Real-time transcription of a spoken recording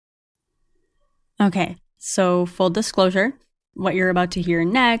Okay, so full disclosure, what you're about to hear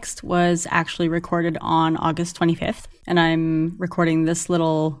next was actually recorded on August 25th, and I'm recording this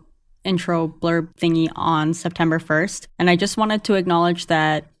little intro blurb thingy on September 1st. And I just wanted to acknowledge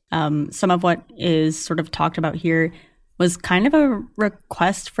that some of what is sort of talked about here was kind of a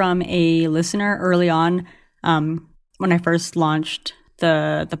request from a listener early on when I first launched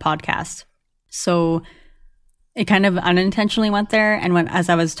the podcast. So it kind of unintentionally went there. And as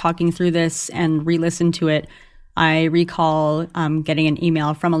I was talking through this and re-listened to it, I recall getting an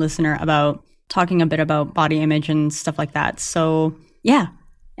email from a listener about talking a bit about body image and stuff like that. So yeah.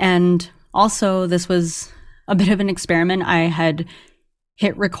 And also this was a bit of an experiment. I had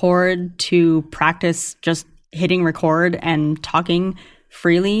hit record to practice just hitting record and talking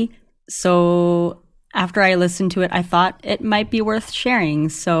freely. So after I listened to it, I thought it might be worth sharing.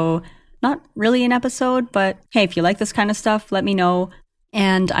 So not really an episode, but hey, if you like this kind of stuff, let me know.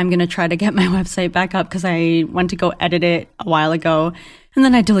 And I'm going to try to get my website back up because I went to go edit it a while ago and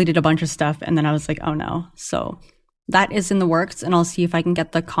then I deleted a bunch of stuff and then I was like, oh no. So that is in the works and I'll see if I can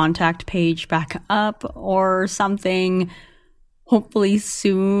get the contact page back up or something, hopefully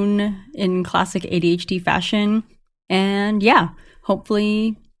soon in classic ADHD fashion. And yeah,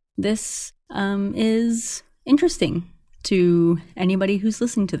 hopefully this is interesting to anybody who's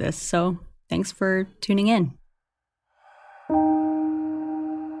listening to this. So thanks for tuning in.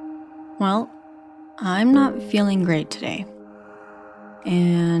 Well, I'm not feeling great today.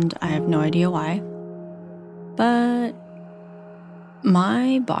 And I have no idea why. But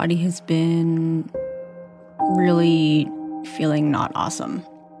my body has been really feeling not awesome.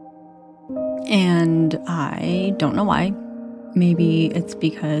 And I don't know why. Maybe it's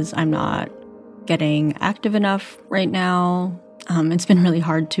because I'm not getting active enough right now. It's been really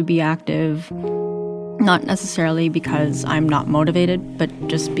hard to be active, not necessarily because I'm not motivated, but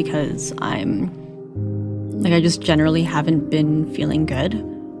just because I just generally haven't been feeling good.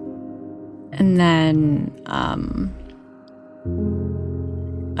 And then, I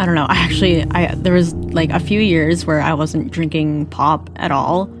don't know, there was like a few years where I wasn't drinking pop at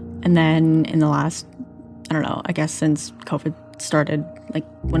all. And then in the last, I don't know, I guess since COVID started, like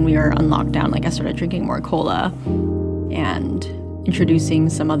when we were on lockdown, like I started drinking more cola and introducing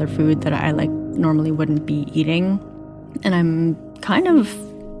some other food that I like normally wouldn't be eating. And I'm kind of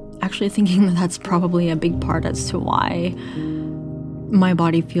actually thinking that that's probably a big part as to why my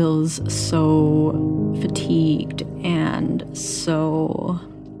body feels so fatigued and so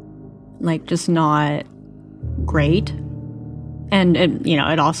like just not great. And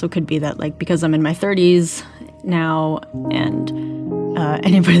it also could be that like because I'm in my 30s now and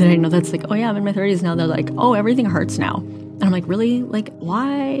anybody that I know that's like, oh yeah, I'm in my 30s now, they're like, oh, everything hurts now. And I'm like, really? Like,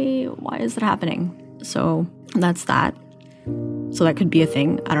 why is that happening? So that's that. So that could be a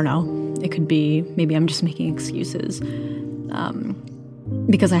thing. I don't know. It could be, maybe I'm just making excuses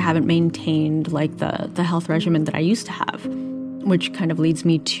because I haven't maintained like the health regimen that I used to have, which kind of leads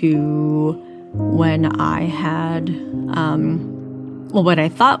me to when I had what I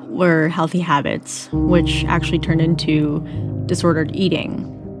thought were healthy habits, which actually turned into disordered eating.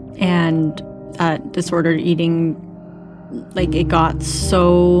 And disordered eating, like it got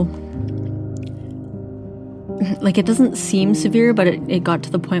so, like it doesn't seem severe, but it got to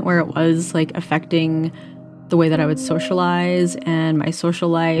the point where it was like affecting the way that I would socialize and my social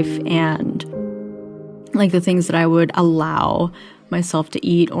life and like the things that I would allow myself to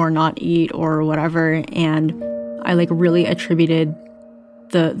eat or not eat or whatever. And I like really attributed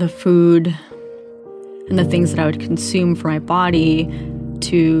the food and the things that I would consume for my body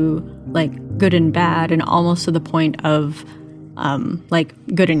to like good and bad, and almost to the point of like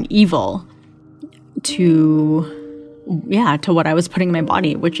good and evil to what I was putting in my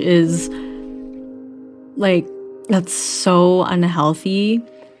body, which is like, that's so unhealthy.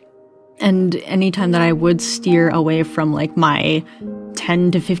 And anytime that I would steer away from like my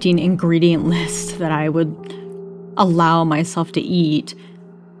 10 to 15 ingredient list that I would allow myself to eat,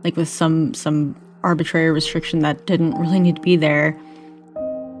 like with some arbitrary restriction that didn't really need to be there,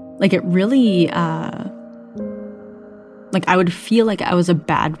 like it really, like I would feel like I was a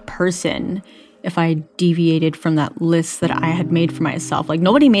bad person if I deviated from that list that I had made for myself. Like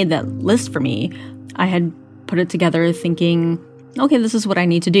nobody made that list for me. I had put it together thinking, okay, this is what I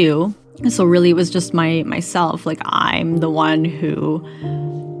need to do. So really it was just myself. Like I'm the one who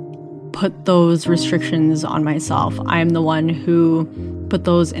put those restrictions on myself. I'm the one who put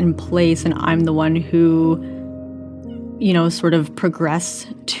those in place, and I'm the one who, sort of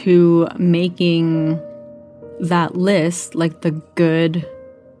progressed to making that list like the good,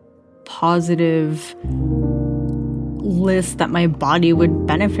 positive list that my body would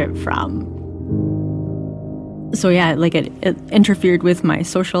benefit from. So yeah, like it interfered with my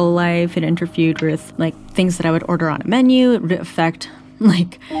social life. It interfered with like things that I would order on a menu. It would affect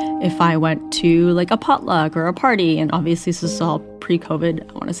like if I went to like a potluck or a party. And obviously this is all pre-COVID.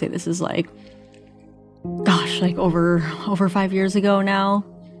 I want to say this is like, gosh, like over 5 years ago now.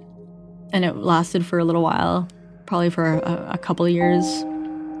 And it lasted for a little while, probably for a couple of years,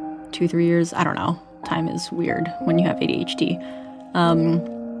 2-3 years. I don't know. Time is weird when you have ADHD.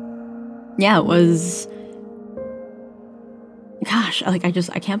 Yeah, it was, gosh, like I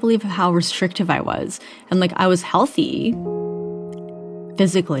can't believe how restrictive I was. And like I was healthy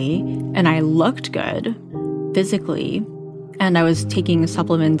physically and I looked good physically, and I was taking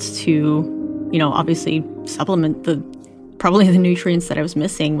supplements to, you know, obviously supplement probably the nutrients that I was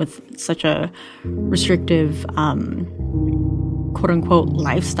missing with such a restrictive quote unquote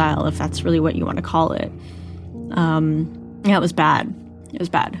lifestyle, if that's really what you want to call it. Yeah, it was bad. It was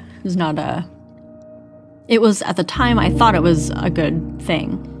bad. It was not it was, at the time, I thought it was a good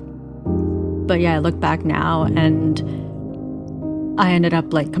thing. But yeah, I look back now and I ended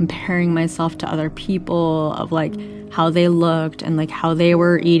up like comparing myself to other people of like how they looked and like how they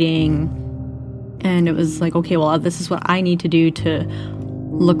were eating. And it was like, okay, well, this is what I need to do to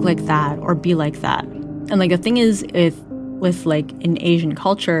look like that or be like that. And like the thing is, with like in Asian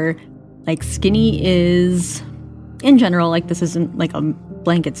culture, like skinny is, in general, like this isn't like a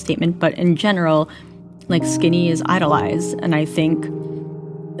blanket statement, but in general, like skinny is idolized. And I think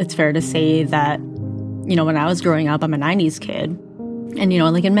it's fair to say that, you know, when I was growing up, I'm a 90s kid, and, you know,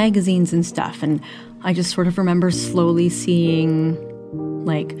 like in magazines and stuff. And I just sort of remember slowly seeing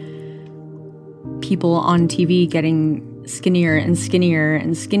like people on TV getting skinnier and skinnier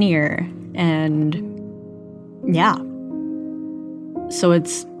and skinnier. And yeah. So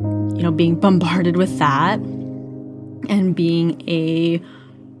it's, you know, being bombarded with that and being a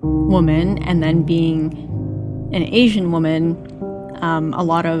woman and then being an Asian woman. A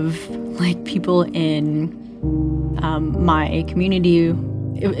lot of like people in my community,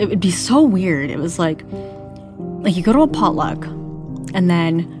 it would be so weird. It was like you go to a potluck and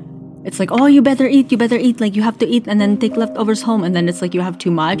then it's like, oh, you better eat, like you have to eat and then take leftovers home. And then it's like you have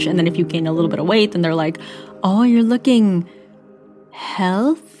too much. And then if you gain a little bit of weight, then they're like, oh, you're looking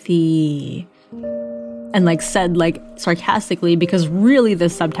healthy. And like said like sarcastically, because really the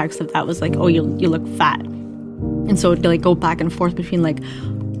subtext of that was like, oh, you look fat. And so it'd like go back and forth between like,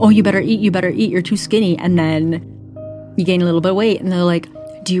 oh, you better eat, you're too skinny. And then you gain a little bit of weight and they're like,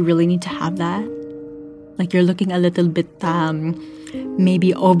 do you really need to have that? Like you're looking a little bit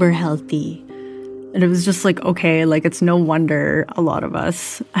maybe over healthy. And it was just like, okay, like it's no wonder a lot of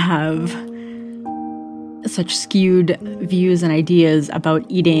us have such skewed views and ideas about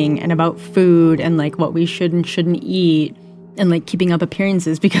eating and about food and like what we should and shouldn't eat and like keeping up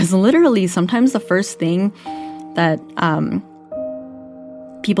appearances, because literally sometimes the first thing that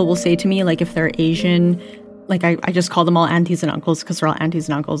people will say to me, like if they're Asian, like I just call them all aunties and uncles because they're all aunties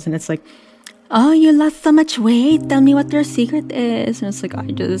and uncles, and it's like, oh, you lost so much weight, tell me what your secret is. And it's like, I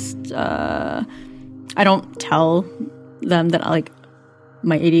don't tell them that like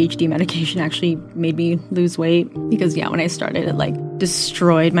my ADHD medication actually made me lose weight, because yeah, when I started, it like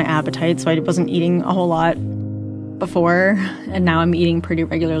destroyed my appetite. So I wasn't eating a whole lot before, and now I'm eating pretty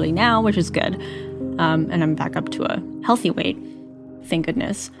regularly now, which is good. And I'm back up to a healthy weight, thank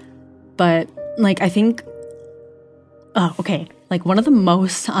goodness. But like, I think, okay, like one of the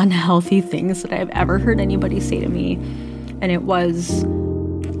most unhealthy things that I've ever heard anybody say to me, and it was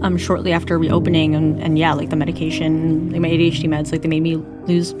shortly after reopening, and yeah, like the medication, like my ADHD meds, like they made me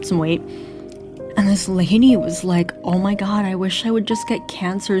lose some weight. And this lady was like, oh my God, I wish I would just get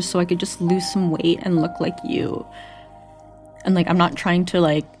cancer so I could just lose some weight and look like you. And like, I'm not trying to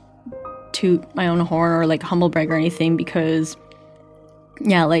like toot my own horn or like humble brag or anything, because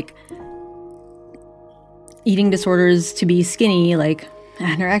yeah, like eating disorders to be skinny, like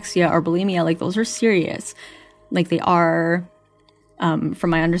anorexia or bulimia, like those are serious. Like they are, from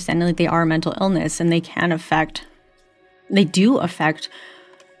my understanding, like they are mental illness, and they do affect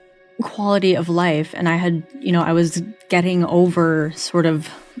quality of life. And I was getting over sort of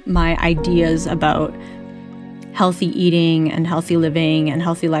my ideas about healthy eating and healthy living and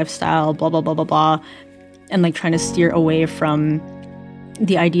healthy lifestyle, blah, blah, blah, blah, blah, and like trying to steer away from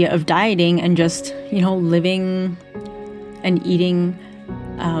the idea of dieting and just, living and eating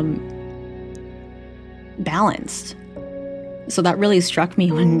balanced. So that really struck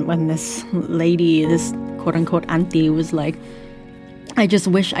me when this lady, this quote-unquote auntie, was like, I just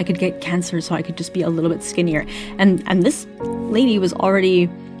wish I could get cancer so I could just be a little bit skinnier. And this lady was already,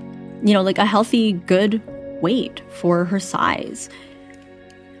 like a healthy, good weight for her size.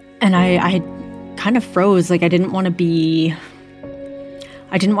 And I had kind of froze. Like I didn't want to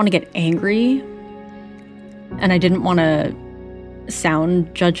get angry, and I didn't want to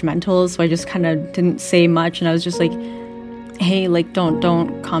sound judgmental, so I just kind of didn't say much, and I was just like, hey, like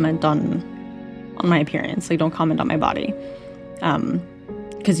don't comment on my appearance, like don't comment on my body,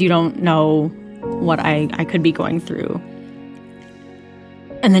 because you don't know what I could be going through.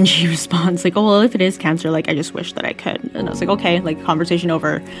 And then she responds like, oh, well, if it is cancer, like I just wish that I could. And I was like, okay, like conversation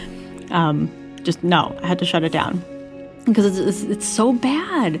over. Just no, I had to shut it down because it's so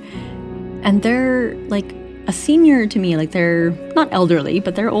bad. And they're like a senior to me, like they're not elderly,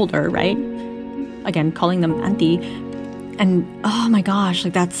 but they're older, right? Again, calling them auntie. And oh my gosh,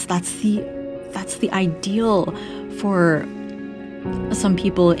 like that's the ideal for some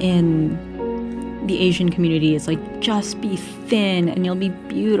people in the Asian community. Is like, just be thin and you'll be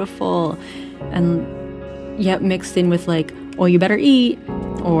beautiful. And yet mixed in with like, oh, you better eat,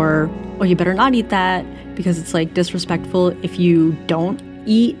 or oh, you better not eat that, because it's like disrespectful if you don't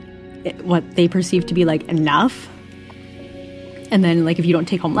eat what they perceive to be like enough. And then like if you don't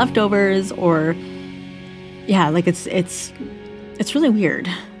take home leftovers, or yeah, like it's really weird.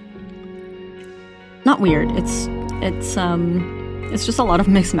 Not weird. It's just a lot of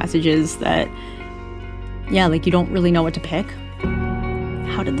mixed messages that, yeah, like you don't really know what to pick.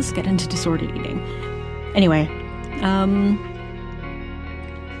 How did this get into disordered eating? Anyway,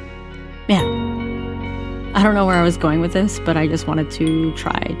 yeah. I don't know where I was going with this, but I just wanted to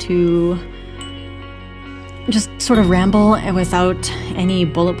try to just sort of ramble without any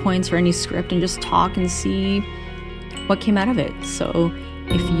bullet points or any script, and just talk and see what came out of it. So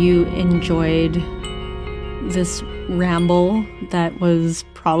if you enjoyed this ramble that was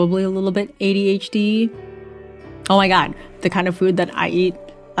probably a little bit ADHD, oh my god, the kind of food that I eat,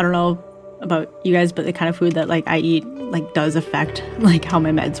 I don't know about you guys, but the kind of food that like I eat like does affect like how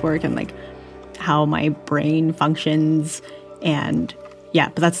my meds work and like how my brain functions. And yeah,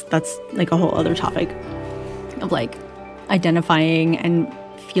 but that's like a whole other topic of like identifying and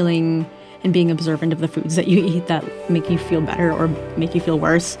feeling and being observant of the foods that you eat that make you feel better or make you feel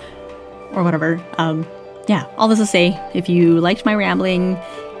worse or whatever. Yeah, all this to say, if you liked my rambling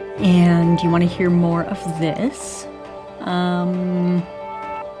and you want to hear more of this, I'm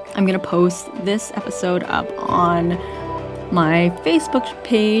going to post this episode up on my Facebook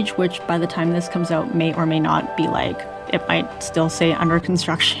page, which by the time this comes out may or may not be like, it might still say under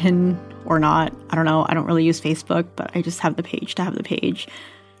construction or not. I don't know. I don't really use Facebook, but I just have the page to have the page.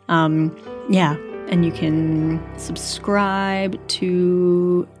 Yeah. And you can subscribe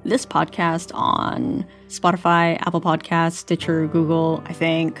to this podcast on Spotify, Apple Podcasts, Stitcher, Google, I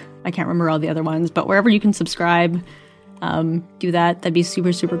think. I can't remember all the other ones, but wherever you can subscribe, do that. That'd be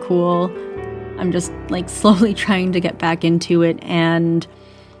super, super cool. I'm just like slowly trying to get back into it and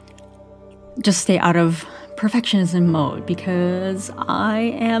just stay out of perfectionism mode, because I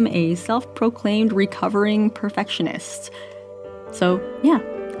am a self-proclaimed recovering perfectionist. So yeah,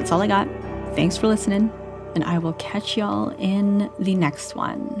 that's all I got. Thanks for listening, and I will catch y'all in the next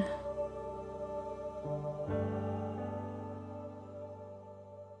one.